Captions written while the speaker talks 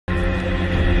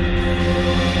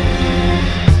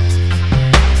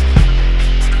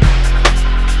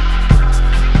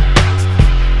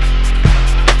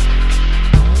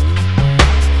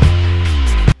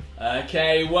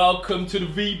Okay, welcome to the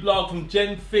vlog from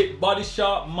GenFit,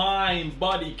 Bodysharp, Mind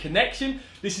Body Connection.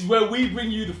 This is where we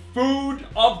bring you the food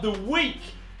of the week.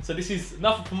 So this is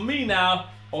nothing from me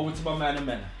now, over to my man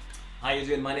Omena. How you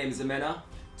doing? My name is Omena.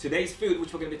 Today's food,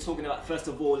 which we're going to be talking about first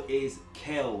of all, is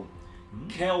kale.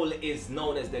 Kale is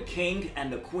known as the king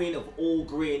and the queen of all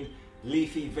green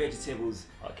leafy vegetables.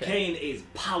 Kale is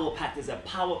power packed. There's a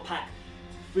power packed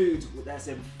food that's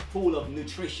full of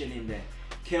nutrition in there.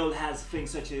 Kale has things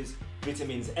such as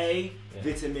vitamins A,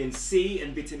 vitamin C,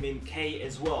 and vitamin K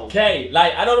as well. K,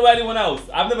 like I don't know anyone else.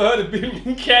 I've never heard of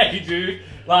vitamin K, dude.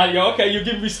 Like, okay, you're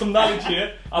giving me some knowledge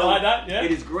here. I like that. Yeah.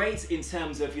 It is great in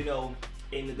terms of, you know,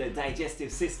 in the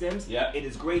digestive systems. Yeah. It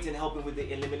is great in helping with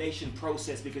the elimination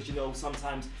process because, you know,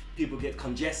 sometimes people get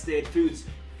congested,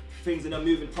 things are not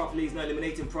moving properly, it's not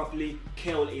eliminating properly.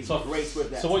 Kale is great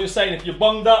with that. So what you're saying, if you're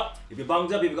bunged up, if you've got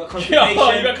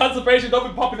constipation, you've got constipation, don't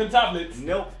be popping the tablets.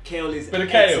 Nope, kale is Kale.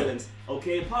 excellent.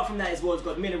 Okay, apart from that as well, it's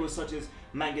got minerals such as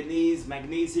manganese,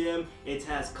 magnesium, it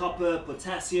has copper,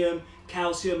 potassium,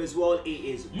 calcium as well. It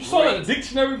is You saw that in the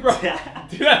dictionary, bro. Do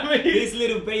you know what I mean? This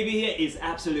little baby here is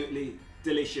absolutely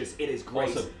delicious. It is great.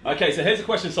 Awesome. Okay, so here's the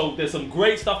question. So there's some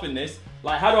great stuff in this.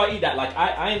 Like, how do I eat that? Like,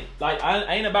 I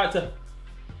ain't about to.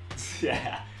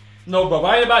 Yeah. No, bro,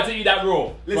 I ain't about to eat that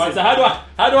raw. Listen, right, so how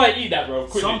do I eat that, bro?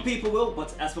 Quickly. Some people will,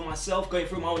 but as for myself, going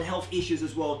through my own health issues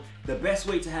as well, the best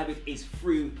way to have it is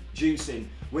through juicing.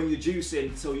 When you're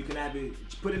juicing, so you can have it,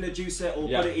 put in a juicer or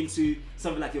put it into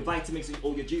something like your Vitamix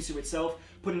or your juicer itself.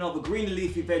 Put in other green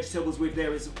leafy vegetables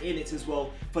in it as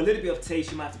well. For a little bit of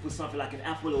taste, you might have to put something like an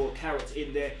apple or a carrot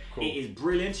in there. Cool. It is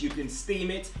brilliant. You can steam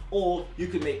it, or you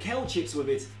can make kale chips with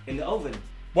it in the oven.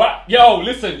 What? Yo,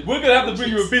 listen, we're gonna have to bring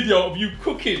you a video of you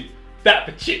cooking that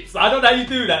for chips. I don't know how you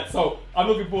do that, so I'm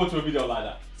looking forward to a video like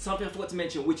that. Something I forgot to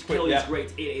mention, which kale is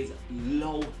great. It is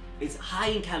low. It's high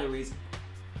in calories.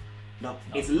 No,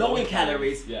 it's low in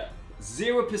calories. Yeah.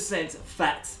 0%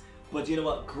 fat, but you know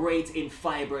what? Great in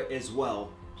fiber as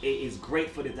well. It is great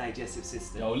for the digestive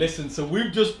system. Yo, listen, so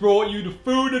we've just brought you the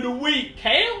food of the week.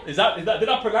 Kale? Did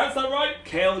I pronounce that right?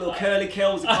 Kale or curly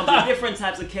kales. It comes in different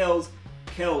types of kales.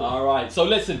 Kale. All right, so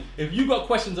listen, if you got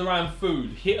questions around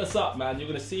food, hit us up, man. You're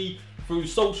gonna see through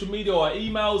social media or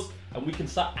emails, and we can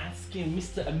start asking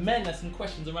Mr. Omena some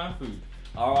questions around food.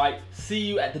 All right, see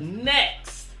you at the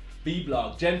next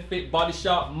vlog, GenFit,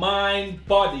 Bodysharp, Mind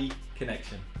Body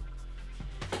Connection.